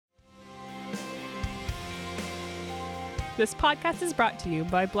This podcast is brought to you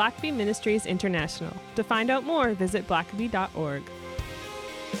by Blackaby Ministries International. To find out more, visit blackaby.org.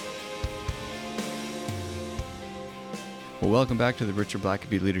 Well, welcome back to the Richard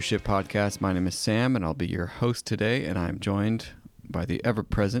Blackaby Leadership Podcast. My name is Sam, and I'll be your host today, and I'm joined by the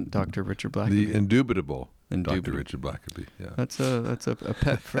ever-present Dr. Richard Blackaby. The indubitable Dr. Richard Blackaby. Yeah. That's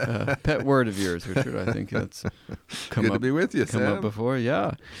a pet word of yours, Richard. I think that's come good up, to be with you, come Sam. up before.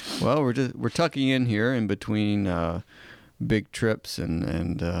 Yeah. Well, we're tucking in here in between big trips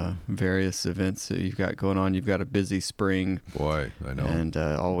and various events that you've got going on. You've got a busy spring. Boy, I know. And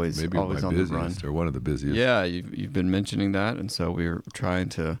always maybe always my on busiest, the run. or one of the busiest. Yeah, you've been mentioning that, and so we're trying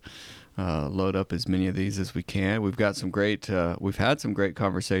to load up as many of these as we can. We've got some great. We've had some great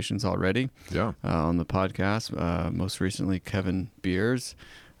conversations already. Yeah. On the podcast. Most recently, Kevin Beers,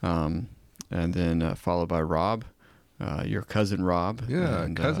 and then followed by Rob, your cousin Rob. Yeah,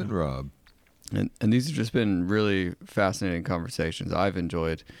 and, cousin Rob. And these have just been really fascinating conversations. I've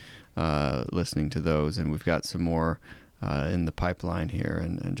enjoyed listening to those, and we've got some more in the pipeline here,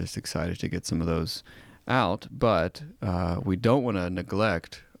 and just excited to get some of those out. But we don't want to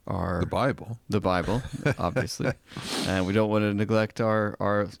neglect the Bible, obviously, and we don't want to neglect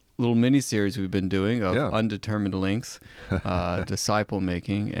our little mini series we've been doing of undetermined lengths, disciple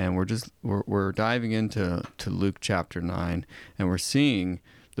making, and we're diving into Luke chapter 9, and we're seeing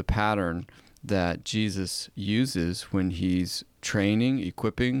the pattern that Jesus uses when he's training,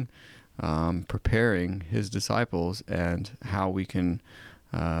 equipping, preparing his disciples, and how we can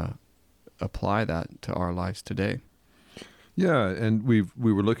apply that to our lives today. Yeah, and we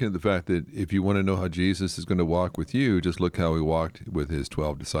were looking at the fact that if you want to know how Jesus is going to walk with you, just look how he walked with his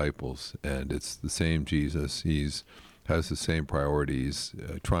 12 disciples, and it's the same Jesus. Has the same priorities,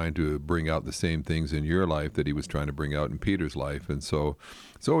 trying to bring out the same things in your life that he was trying to bring out in Peter's life. And so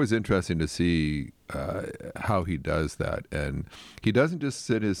it's always interesting to see how he does that. And he doesn't just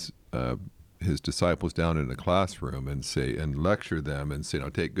sit his disciples down in a classroom and lecture them and say,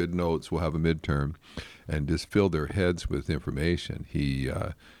 take good notes, we'll have a midterm, and just fill their heads with information. He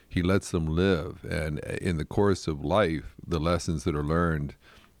lets them live. And in the course of life, the lessons that are learned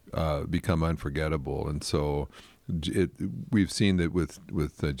become unforgettable. And so we've seen that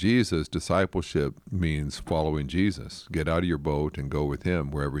with Jesus, discipleship means following Jesus. Get out of your boat and go with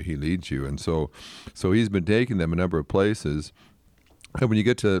him wherever he leads you. And so he's been taking them a number of places. And when you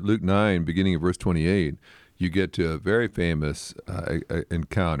get to Luke 9, beginning of verse 28, you get to a very famous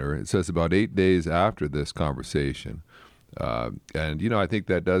encounter. It says about 8 days after this conversation. And, I think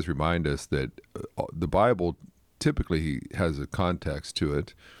that does remind us that the Bible typically has a context to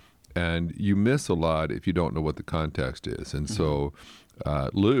it. And you miss a lot if you don't know what the context is. And so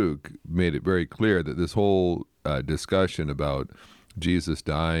Luke made it very clear that this whole discussion about Jesus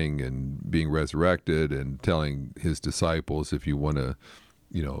dying and being resurrected and telling his disciples, if you want to,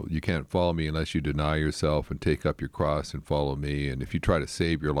 you can't follow me unless you deny yourself and take up your cross and follow me. And if you try to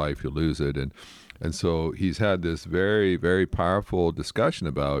save your life, you'll lose it. And so he's had this very, very powerful discussion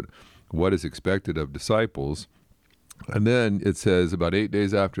about what is expected of disciples. And then it says about 8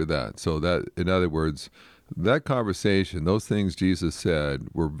 days after that. So that, in other words, that conversation, those things Jesus said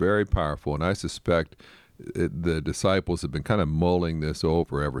were very powerful. And I suspect the disciples have been kind of mulling this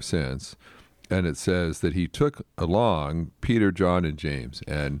over ever since. And it says that he took along Peter, John, and James.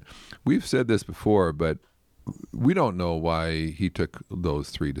 And we've said this before, but we don't know why he took those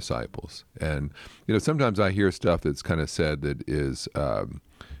three disciples. And, sometimes I hear stuff that's kind of said that is...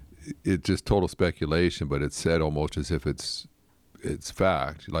 it's just total speculation, but it's said almost as if it's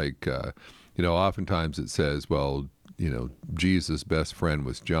fact. Like, oftentimes it says, well, Jesus' best friend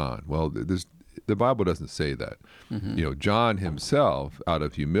was John. Well, the Bible doesn't say that. Mm-hmm. John himself, out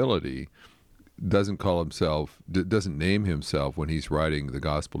of humility, doesn't name himself when he's writing the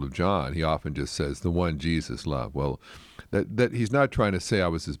Gospel of John. He often just says, the one Jesus loved. Well, that he's not trying to say I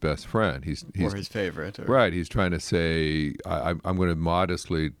was his best friend. He's or his favorite. Right. He's trying to say I'm going to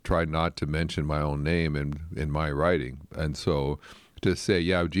modestly try not to mention my own name in my writing. And so to say,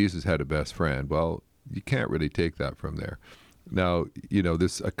 Jesus had a best friend, well, you can't really take that from there. Now,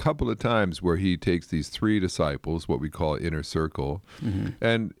 there's a couple of times where he takes these three disciples, what we call inner circle, mm-hmm.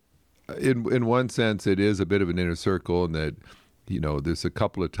 and in one sense, it is a bit of an inner circle in that, there's a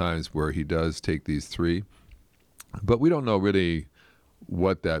couple of times where he does take these three. But we don't know really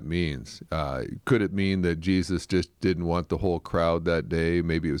what that means. Could it mean that Jesus just didn't want the whole crowd that day?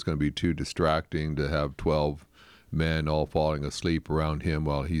 Maybe it was going to be too distracting to have 12 men all falling asleep around him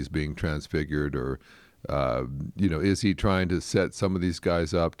while he's being transfigured? Or, is he trying to set some of these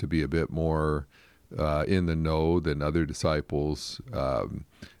guys up to be a bit more in the know than other disciples?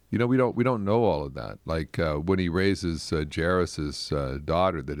 we don't know all of that. Like when he raises Jairus's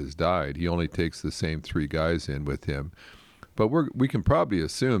daughter that has died, he only takes the same 3 guys in with him. But we can probably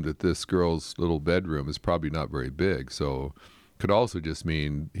assume that this girl's little bedroom is probably not very big. So could also just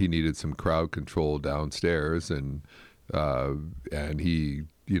mean he needed some crowd control downstairs, and he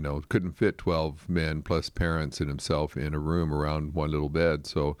couldn't fit 12 men plus parents and himself in a room around one little bed.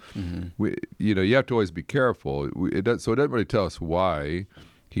 So you have to always be careful. It doesn't really tell us why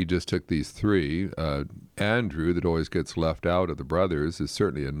he just took these 3. Andrew, that always gets left out of the brothers, is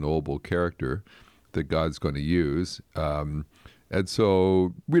certainly a noble character that God's going to use. And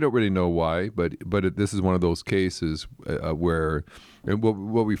so we don't really know why, but this is one of those cases where, and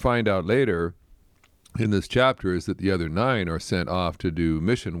what we find out later in this chapter is that the other 9 are sent off to do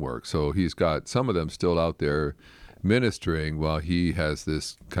mission work. So he's got some of them still out there ministering while he has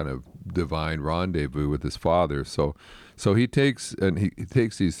this kind of divine rendezvous with his Father. So he takes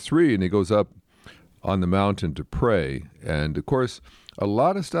these 3 and he goes up on the mountain to pray. And of course, a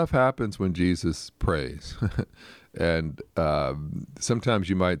lot of stuff happens when Jesus prays. And sometimes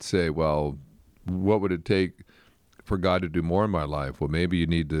you might say, well, what would it take for God to do more in my life? Well, maybe you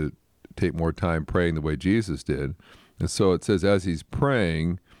need to take more time praying the way Jesus did. And so it says, as he's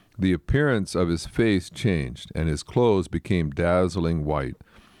praying, the appearance of his face changed, and his clothes became dazzling white.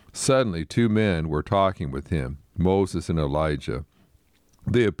 Suddenly 2 men were talking with him, Moses and Elijah.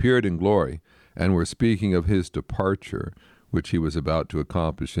 They appeared in glory and were speaking of his departure, which he was about to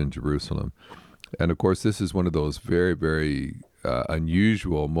accomplish in Jerusalem. And of course, this is one of those very, very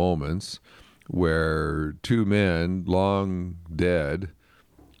unusual moments where 2 men, long dead,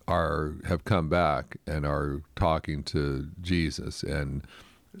 have come back and are talking to Jesus, and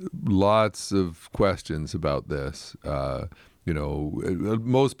lots of questions about this.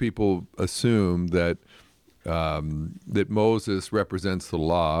 Most people assume that Moses represents the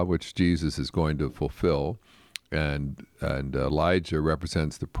law, which Jesus is going to fulfill, and Elijah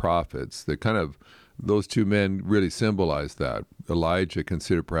represents the prophets. Those 2 men really symbolize that. Elijah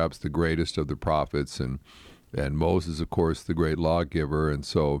considered perhaps the greatest of the prophets, and Moses, of course, the great lawgiver. And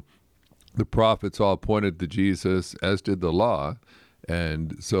so the prophets all pointed to Jesus, as did the law.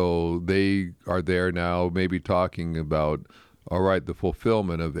 And so they are there now maybe talking about, all right, the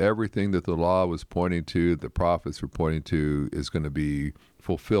fulfillment of everything that the law was pointing to, the prophets were pointing to, is going to be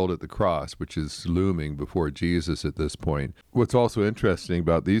fulfilled at the cross, which is looming before Jesus at this point. What's also interesting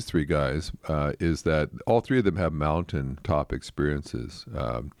about these 3 guys is that all 3 of them have mountaintop experiences.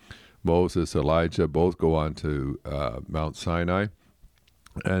 Moses, Elijah, both go on to Mount Sinai.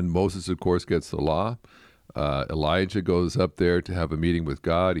 And Moses, of course, gets the law. Elijah goes up there to have a meeting with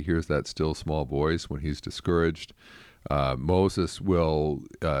God. He hears that still small voice when he's discouraged. Moses will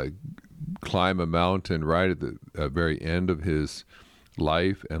climb a mountain right at the very end of his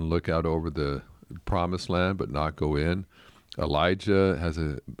life and look out over the promised land but not go in. Elijah has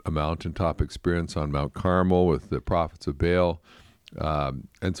a mountaintop experience on Mount Carmel with the prophets of Baal.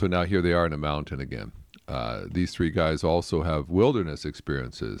 And so now here they are in a mountain again. These 3 guys also have wilderness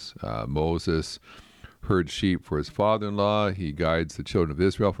experiences. Moses herds sheep for his father-in-law. He guides the children of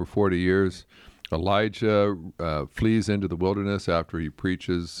Israel for 40 years. Elijah flees into the wilderness after he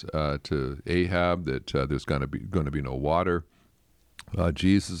preaches to Ahab that there's going to be no water.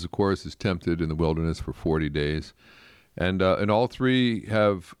 Jesus, of course, is tempted in the wilderness for 40 days. And all 3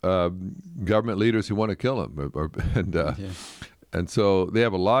 have government leaders who want to kill him. And so they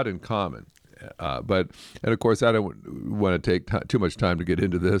have a lot in common. And of course, I don't want to take too much time to get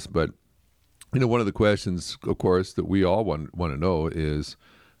into this, but one of the questions, of course, that we all want to know is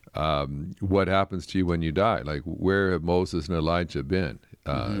what happens to you when you die? Like, where have Moses and Elijah been?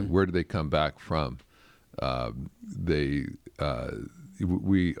 Where do they come back from? We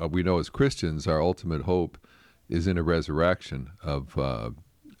know as Christians, our ultimate hope is in a resurrection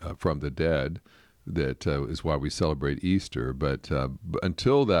from the dead. That is why we celebrate Easter. But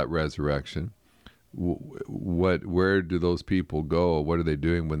until that resurrection, where do those people go? What are they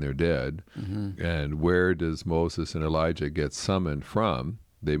doing when they're dead? Mm-hmm. And where does Moses and Elijah get summoned from?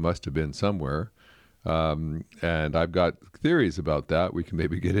 They must have been somewhere. And I've got theories about that we can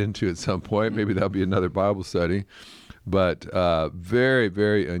maybe get into at some point. Maybe that'll be another Bible study. But very,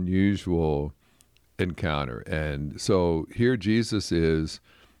 very unusual encounter. And so here Jesus is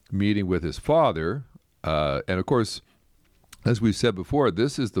meeting with his Father. And of course, as we've said before,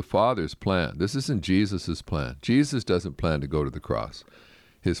 this is the Father's plan. This isn't Jesus's plan. Jesus doesn't plan to go to the cross.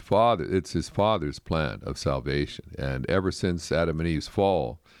 It's his Father's plan of salvation. And ever since Adam and Eve's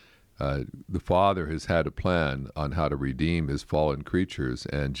fall, the Father has had a plan on how to redeem his fallen creatures,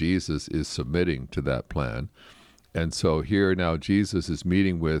 and Jesus is submitting to that plan. And so here now Jesus is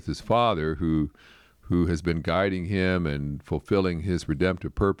meeting with his Father who has been guiding him and fulfilling his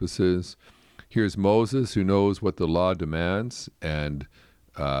redemptive purposes. Here's Moses, who knows what the law demands and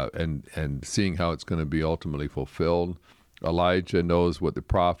seeing how it's going to be ultimately fulfilled. Elijah knows what the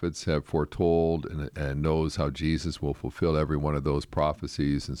prophets have foretold and knows how Jesus will fulfill every one of those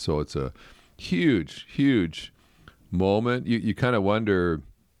prophecies. And so it's a huge, huge moment. You kind of wonder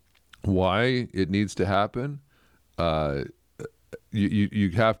why it needs to happen.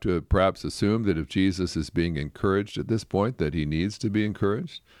 You have to perhaps assume that if Jesus is being encouraged at this point, that he needs to be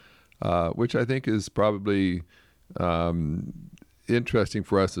encouraged, which I think is probably interesting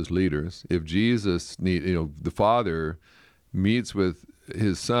for us as leaders. If Jesus the Father meets with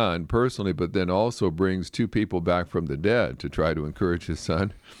his Son personally, but then also brings two people back from the dead to try to encourage his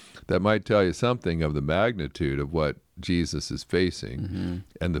Son, that might tell you something of the magnitude of what Jesus is facing,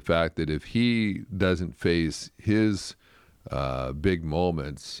 and the fact that if he doesn't face his big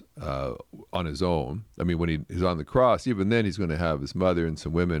moments on his own, I mean, when he's on the cross, even then he's going to have his mother and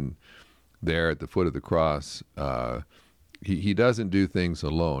some women there at the foot of the cross. He doesn't do things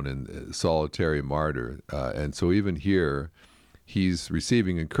alone, and solitary martyr. And so even here, he's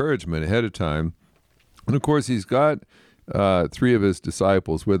receiving encouragement ahead of time. And of course, he's got three of his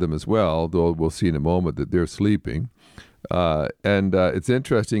disciples with him as well, though we'll see in a moment that they're sleeping. And it's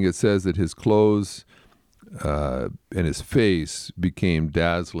interesting, it says that his clothes and his face became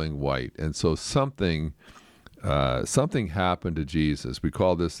dazzling white. And so something happened to Jesus. We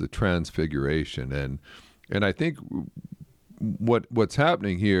call this the transfiguration. And I think what's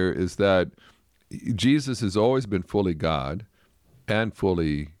happening here is that Jesus has always been fully God and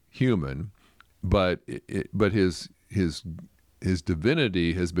fully human, but his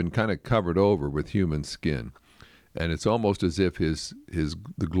divinity has been kind of covered over with human skin, and it's almost as if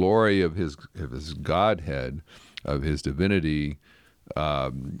the glory of his Godhead, of his divinity,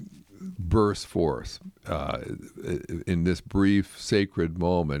 bursts forth in this brief sacred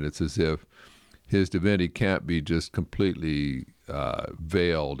moment. It's as if his divinity can't be just completely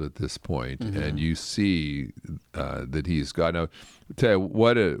veiled at this point, and you see that he's God. Now, I'll tell you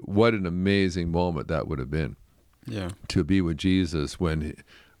what an amazing moment that would have been. Yeah, to be with Jesus when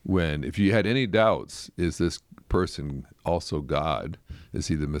if you had any doubts, is this person also God? Is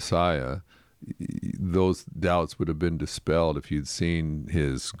he the Messiah? Those doubts would have been dispelled if you'd seen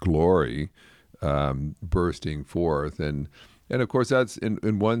his glory bursting forth. And of course, that's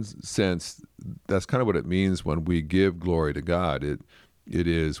in one sense, that's kind of what it means when we give glory to God. It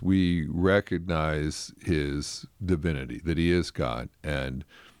is we recognize his divinity, that he is God. And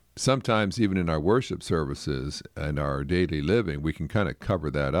sometimes even in our worship services and our daily living, we can kind of cover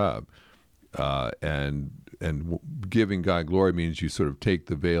that up. And giving God glory means you sort of take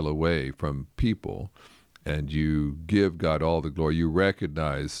the veil away from people and you give God all the glory. You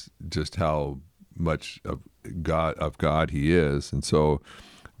recognize just how much of God he is. And so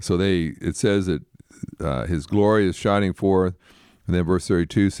it says that his glory is shining forth. And then verse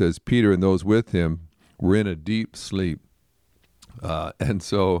 32 says, Peter and those with him were in a deep sleep. And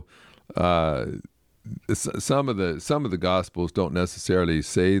so some of the Gospels don't necessarily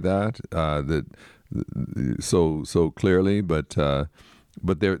say that so clearly, but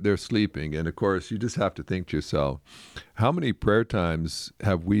they're sleeping. And of course, you just have to think to yourself, how many prayer times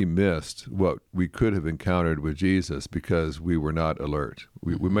have we missed what we could have encountered with Jesus because we were not alert?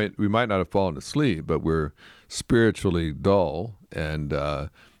 We might not have fallen asleep, but we're spiritually dull and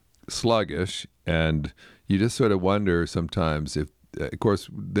sluggish, and you just sort of wonder sometimes if, of course,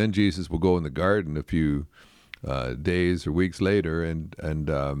 then Jesus will go in the garden a few days or weeks later and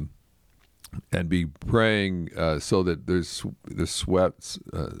be praying so that there's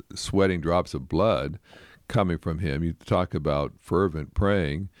sweating drops of blood coming from him. You talk about fervent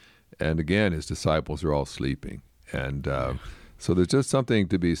praying, and again, his disciples are all sleeping. And so there's just something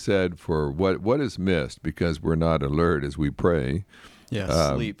to be said for what is missed because we're not alert as we pray.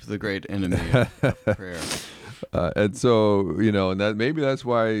 Yeah, sleep, the great enemy of prayer. And so, and that maybe that's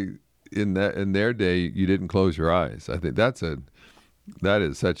why in their day you didn't close your eyes. I think that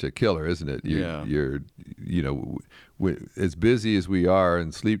is such a killer, isn't it? You're as busy as we are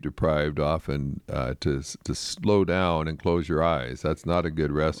and sleep deprived often, to slow down and close your eyes. That's not a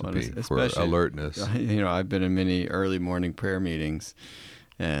good recipe for alertness. I've been in many early morning prayer meetings,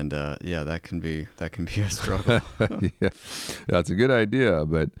 and that can be a struggle. Yeah, that's a good idea,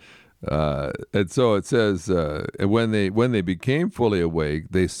 but. And so it says, and when they became fully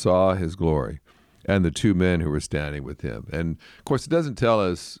awake, they saw his glory and the two men who were standing with him. And of course, it doesn't tell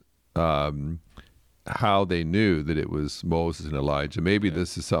us how they knew that it was Moses and Elijah. Maybe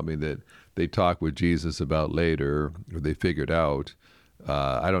this is something that they talk with Jesus about later, or they figured out.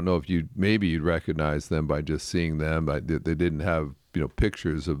 I don't know if maybe you'd recognize them by just seeing them. But they didn't have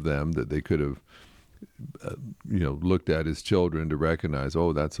pictures of them that they could have looked at as children to recognize.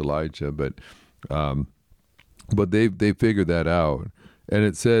 Oh, that's Elijah. But they figured that out. And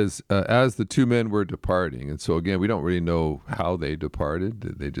it says, as the two men were departing. And so again, we don't really know how they departed.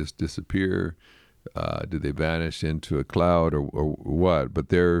 Did they just disappear? Did they vanish into a cloud or what? But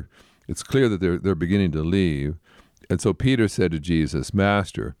it's clear that they're beginning to leave. And so Peter said to Jesus,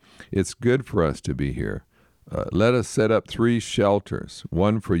 Master, it's good for us to be here. Let us set up 3 shelters,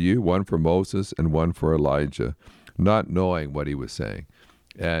 one for you, one for Moses, and one for Elijah, not knowing what he was saying.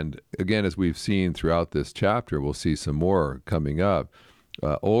 And again, as we've seen throughout this chapter, we'll see some more coming up.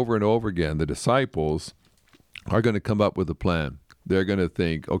 Over and over again, the disciples are going to come up with a plan. They're going to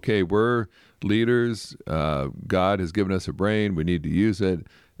think, okay, we're leaders. God has given us a brain. We need to use it.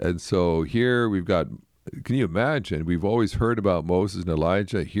 And so here we've got, can you imagine? We've always heard about Moses and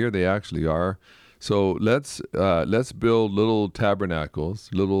Elijah. Here they actually are. So let's build little tabernacles,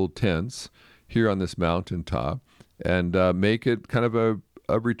 little tents here on this mountaintop, and make it kind of a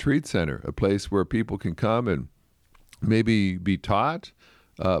retreat center, a place where people can come and maybe be taught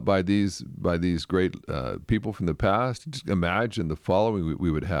by these great people from the past. Just imagine the following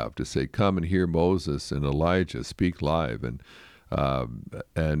we would have to say, come and hear Moses and Elijah speak live, and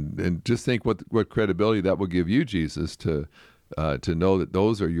just think what credibility that will give you, Jesus, to know that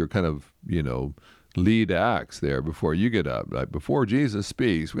those are your kind of lead acts there before you get up. Right before Jesus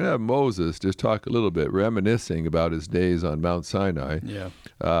speaks, we're gonna have Moses just talk a little bit, reminiscing about his days on Mount Sinai. Yeah.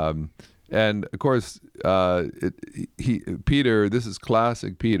 And of course, Peter, this is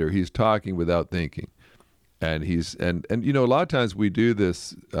classic Peter. He's talking without thinking, and a lot of times we do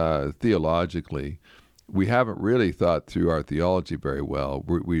this theologically. We haven't really thought through our theology very well.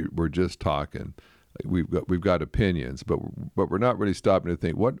 We're just talking. We've got opinions, but we're not really stopping to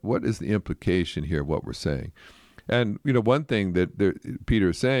think what is the implication here of what we're saying. And one thing that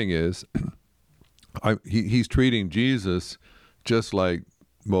Peter's saying is he's treating Jesus just like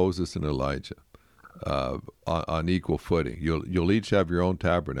Moses and Elijah, on equal footing. You'll each have your own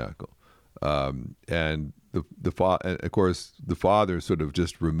tabernacle, and of course the Father sort of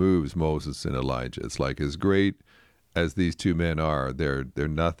just removes Moses and Elijah. It's like, as great as these two men are, they're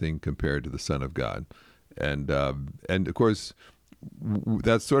nothing compared to the Son of God, and of course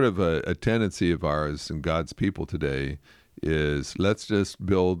that's sort of a tendency of ours and God's people today. Is let's just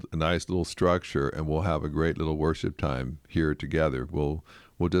build a nice little structure and we'll have a great little worship time here together. We'll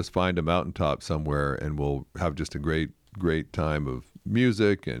just find a mountaintop somewhere and we'll have just a great time of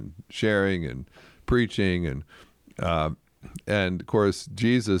music and sharing and preaching, and of course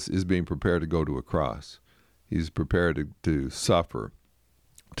Jesus is being prepared to go to a cross. He's prepared to suffer,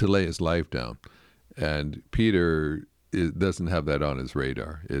 to lay his life down, and Peter doesn't have that on his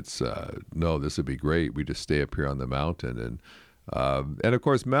radar. It's no, this would be great. We just stay up here on the mountain, and of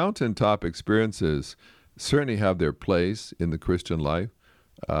course mountaintop experiences certainly have their place in the Christian life,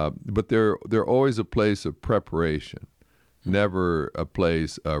 but they're always a place of preparation, never a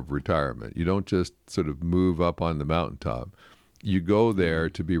place of retirement. You don't just sort of move up on the mountaintop. You go there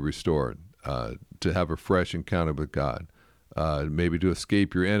to be restored, to have a fresh encounter with God, maybe to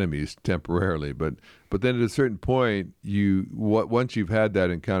escape your enemies temporarily. But then at a certain point, once you've had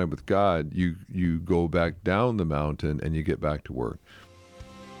that encounter with God, you go back down the mountain and you get back to work.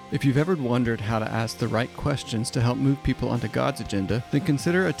 If you've ever wondered how to ask the right questions to help move people onto God's agenda, then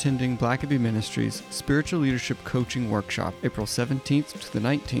consider attending Blackaby Ministries' Spiritual Leadership Coaching Workshop, April 17th to the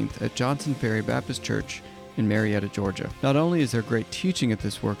 19th at Johnson Ferry Baptist Church in Marietta, Georgia. Not only is there great teaching at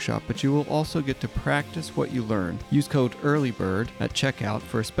this workshop, but you will also get to practice what you learn. Use code EARLYBIRD at checkout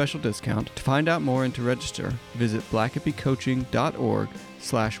for a special discount. To find out more and to register, visit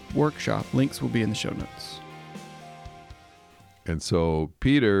blackabycoaching.org/workshop. Links will be in the show notes. And so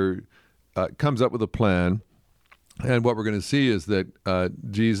Peter comes up with a plan, and what we're going to see is that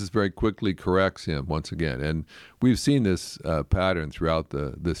Jesus very quickly corrects him once again. And we've seen this pattern throughout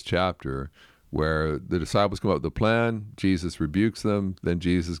this chapter, where the disciples come up with a plan, Jesus rebukes them, then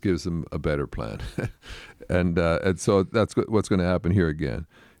Jesus gives them a better plan. and so that's what's going to happen here again.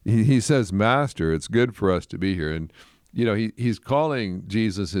 He says, Master, it's good for us to be here. And, he's calling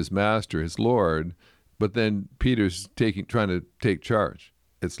Jesus his master, his Lord, but then Peter's trying to take charge.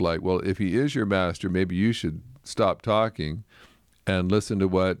 It's like, well, if he is your master, maybe you should stop talking and listen to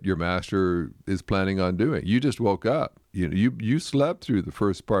what your master is planning on doing. You just woke up. You slept through the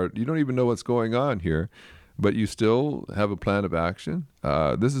first part. You don't even know what's going on here, but you still have a plan of action.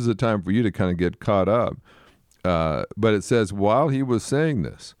 This is a time for you to kind of get caught up. But it says, while he was saying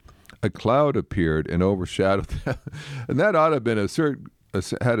this, a cloud appeared and overshadowed them. And that ought to have been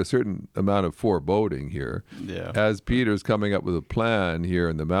had a certain amount of foreboding here. Yeah. As Peter's coming up with a plan here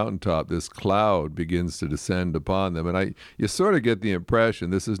in the mountaintop, this cloud begins to descend upon them. And you sort of get the impression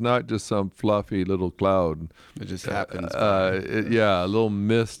this is not just some fluffy little cloud. It just happens. A little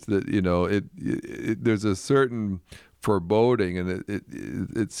mist that, there's a certain foreboding, and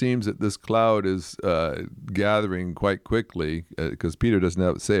it seems that this cloud is gathering quite quickly, because Peter doesn't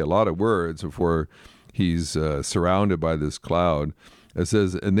have to say a lot of words before he's surrounded by this cloud. It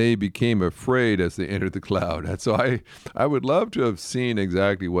says, and they became afraid as they entered the cloud. And so I would love to have seen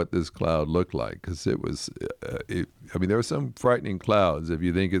exactly what this cloud looked like, because it was, there were some frightening clouds if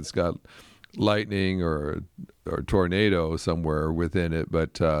you think it's got lightning or tornado somewhere within it.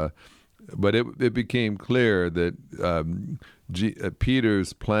 But it became clear that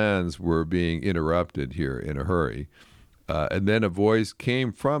Peter's plans were being interrupted here in a hurry. And then a voice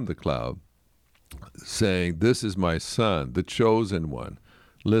came from the cloud saying, "This is my son, the chosen one.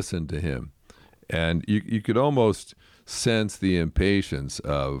 Listen to him." And you could almost sense the impatience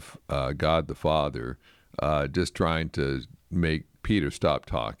of God the Father just trying to make Peter stop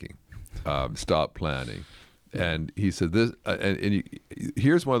talking, stop planning. And he said this,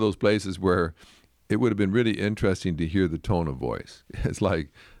 here's one of those places where it would have been really interesting to hear the tone of voice. It's like,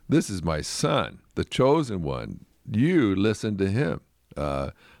 "This is my son, the chosen one. You listen to him."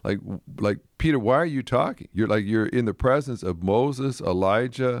 Like Peter, why are you talking? You're in the presence of Moses,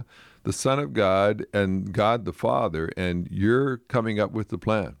 Elijah, the Son of God, and God the Father, and you're coming up with the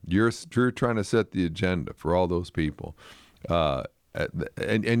plan. You're trying to set the agenda for all those people,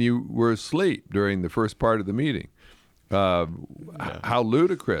 and you were asleep during the first part of the meeting. How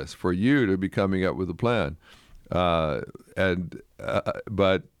ludicrous for you to be coming up with a plan, but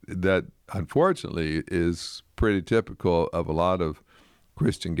that unfortunately is pretty typical of a lot of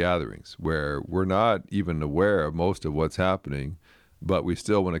Christian gatherings, where we're not even aware of most of what's happening, but we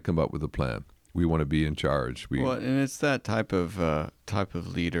still want to come up with a plan. We want to be in charge. And it's that type of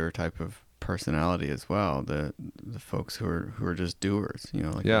leader, type of personality as well. The folks who are just doers.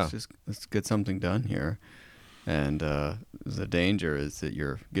 Let's get something done here. And the danger is that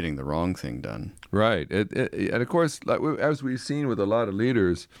you're getting the wrong thing done. Right. And of course, as we've seen with a lot of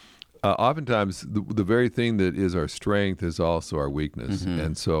leaders, oftentimes the very thing that is our strength is also our weakness. Mm-hmm.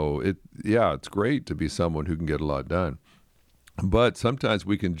 And so it's great to be someone who can get a lot done. But sometimes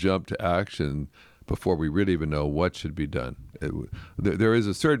we can jump to action before we really even know what should be done. There is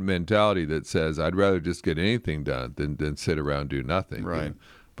a certain mentality that says, I'd rather just get anything done than sit around and do nothing. Right.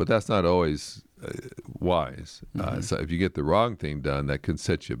 But that's not always wise. Mm-hmm. So if you get the wrong thing done, that can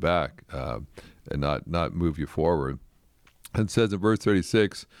set you back and not move you forward. And it says in verse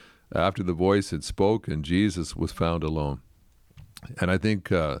 36, after the voice had spoken, Jesus was found alone. And I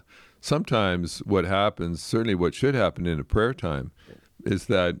think sometimes what happens, certainly what should happen in a prayer time, is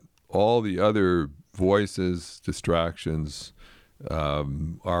that all the other voices, distractions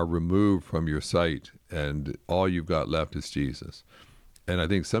are removed from your sight, and all you've got left is Jesus. And I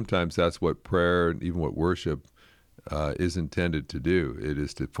think sometimes that's what prayer and even what worship is intended to do. It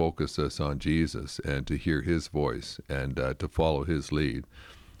is to focus us on Jesus and to hear his voice and to follow his lead.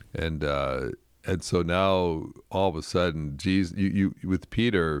 And so now all of a sudden, Jesus, you with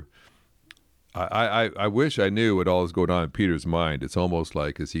Peter, I wish I knew what all is going on in Peter's mind. It's almost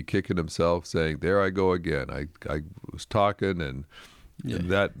like, is he kicking himself, saying, "There I go again. I was talking, and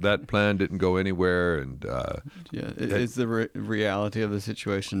that plan didn't go anywhere." And is the reality of the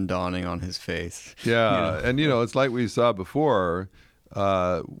situation dawning on his face? Yeah, and it's like we saw before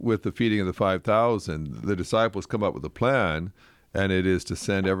with the feeding of the 5,000. The disciples come up with a plan, and it is to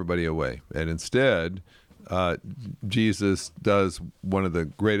send everybody away. And instead, Jesus does one of the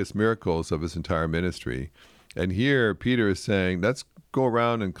greatest miracles of his entire ministry. And here, Peter is saying, let's go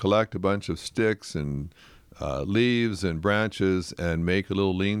around and collect a bunch of sticks and leaves and branches and make a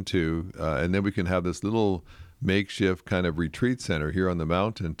little lean-to, and then we can have this little makeshift kind of retreat center here on the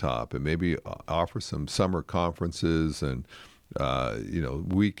mountaintop, and maybe offer some summer conferences and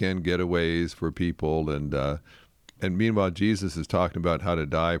weekend getaways for people. And meanwhile, Jesus is talking about how to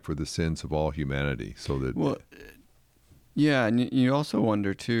die for the sins of all humanity, so that. Well, yeah, and you also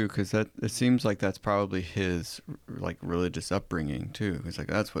wonder too, because it seems like that's probably his religious upbringing too. It's like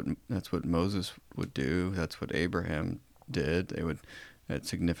that's what Moses would do. That's what Abraham did. They would, at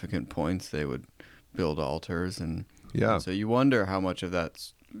significant points, they would build altars, and so you wonder how much of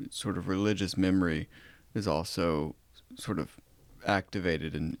that sort of religious memory is also sort of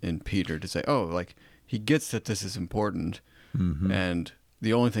activated in Peter to say, he gets that this is important, mm-hmm. and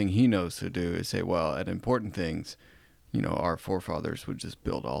the only thing he knows to do is say, well, at important things, our forefathers would just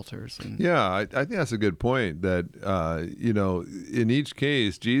build altars. And Yeah, I think that's a good point. That in each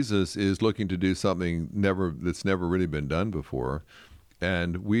case, Jesus is looking to do something that's never really been done before,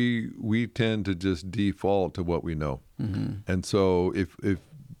 and we tend to just default to what we know. And so if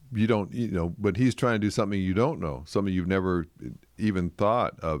you don't, but he's trying to do something you don't know, something you've never even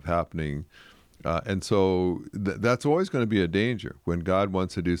thought of happening. And so that's always going to be a danger. When God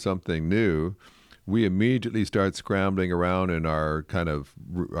wants to do something new, we immediately start scrambling around in our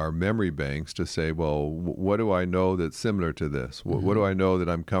our memory banks to say, well, what do I know that's similar to this? What do I know that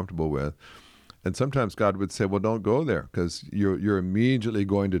I'm comfortable with? And sometimes God would say, well, don't go there, because you're immediately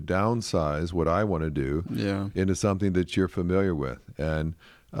going to downsize what I want to do into something that you're familiar with. And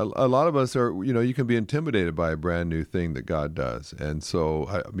a lot of us are, you can be intimidated by a brand new thing that God does. And so,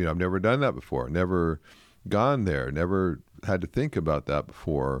 I've never done that before, never gone there, never had to think about that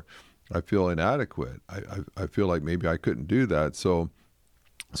before. I feel inadequate. I feel like maybe I couldn't do that. So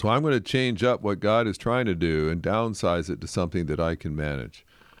I'm going to change up what God is trying to do and downsize it to something that I can manage.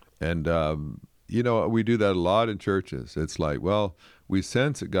 And, we do that a lot in churches. It's like, well, we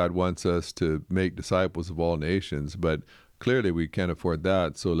sense that God wants us to make disciples of all nations, but clearly we can't afford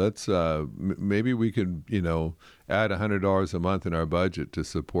that. So let's, maybe we could, add $100 a month in our budget to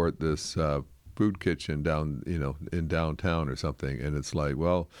support this food kitchen down, in downtown or something. And it's like,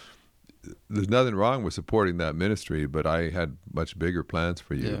 well, there's nothing wrong with supporting that ministry, but I had much bigger plans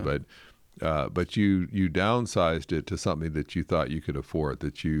for you. But you downsized it to something that you thought you could afford,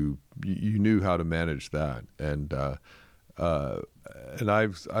 that you knew how to manage that. And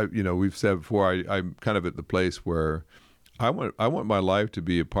we've said before, I'm kind of at the place where I want my life to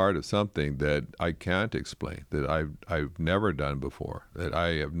be a part of something that I can't explain, that I've never done before, that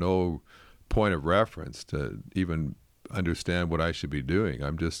I have no point of reference to even understand what I should be doing.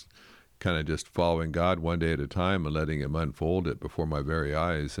 I'm just following God one day at a time and letting him unfold it before my very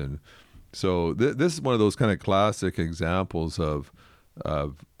eyes. And so this is one of those kind of classic examples of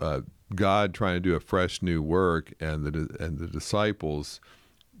God trying to do a fresh new work, and the disciples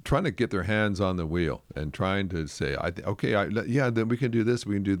trying to get their hands on the wheel and trying to say, then we can do this,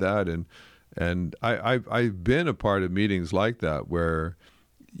 we can do that. And I've been a part of meetings like that where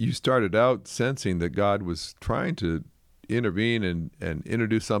you started out sensing that God was trying to intervene and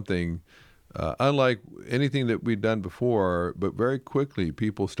introduce something unlike anything that we'd done before, but very quickly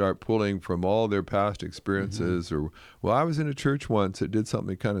people start pulling from all their past experiences. Or, well, I was in a church once that did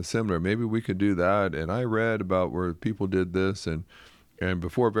something kind of similar. Maybe we could do that. And I read about where people did this. And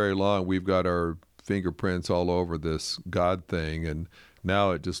before very long, we've got our fingerprints all over this God thing. And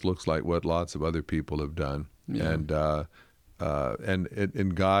now it just looks like what lots of other people have done. Yeah.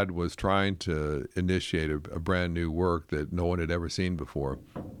 And God was trying to initiate a brand new work that no one had ever seen before.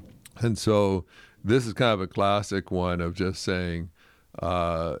 And so this is kind of a classic one of just saying,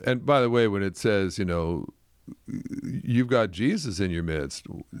 and by the way, when it says, you've got Jesus in your midst,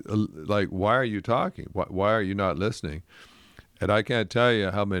 like, why are you talking? Why are you not listening? And I can't tell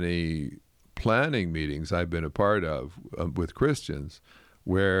you how many planning meetings I've been a part of with Christians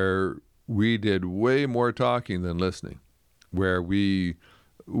where we did way more talking than listening, where we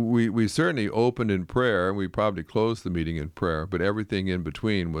certainly opened in prayer, and we probably closed the meeting in prayer, but everything in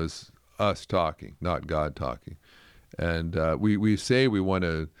between was us talking, not God talking. And we say we want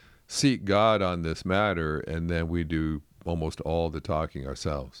to seek God on this matter, and then we do almost all the talking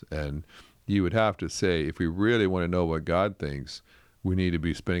ourselves. And you would have to say, if we really want to know what God thinks, we need to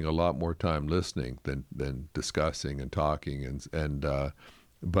be spending a lot more time listening than discussing and talking.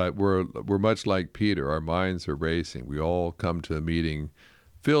 But we're much like Peter. Our minds are racing. We all come to a meeting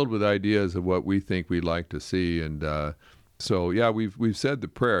filled with ideas of what we think we'd like to see. And we've said the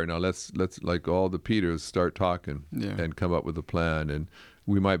prayer. Now let's like all the Peters start talking and come up with a plan. And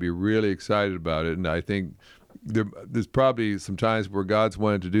we might be really excited about it. And I think there's probably some times where God's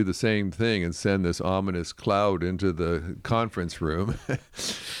wanted to do the same thing and send this ominous cloud into the conference room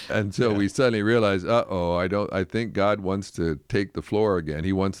until we suddenly realize, I think God wants to take the floor again.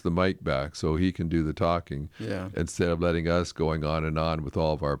 He wants the mic back so he can do the talking instead of letting us going on and on with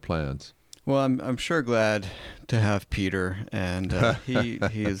all of our plans. Well, I'm sure glad to have Peter, and he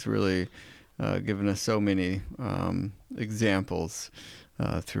has really given us so many examples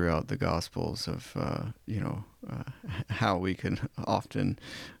throughout the Gospels of how we can often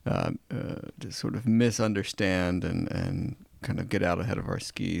just sort of misunderstand and kind of get out ahead of our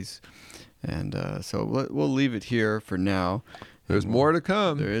skis. And so we'll leave it here for now. There's more to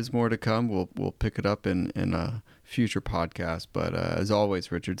come. There is more to come. We'll pick it up in a future podcast. But as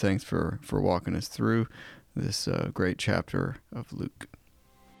always, Richard, thanks for walking us through this great chapter of Luke.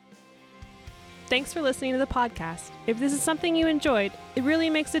 Thanks for listening to the podcast. If this is something you enjoyed, it really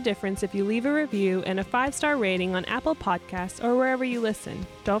makes a difference if you leave a review and a 5-star rating on Apple Podcasts or wherever you listen.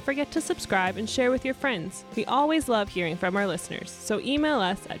 Don't forget to subscribe and share with your friends. We always love hearing from our listeners, so email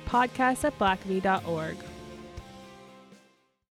us at podcast@blackaby.org.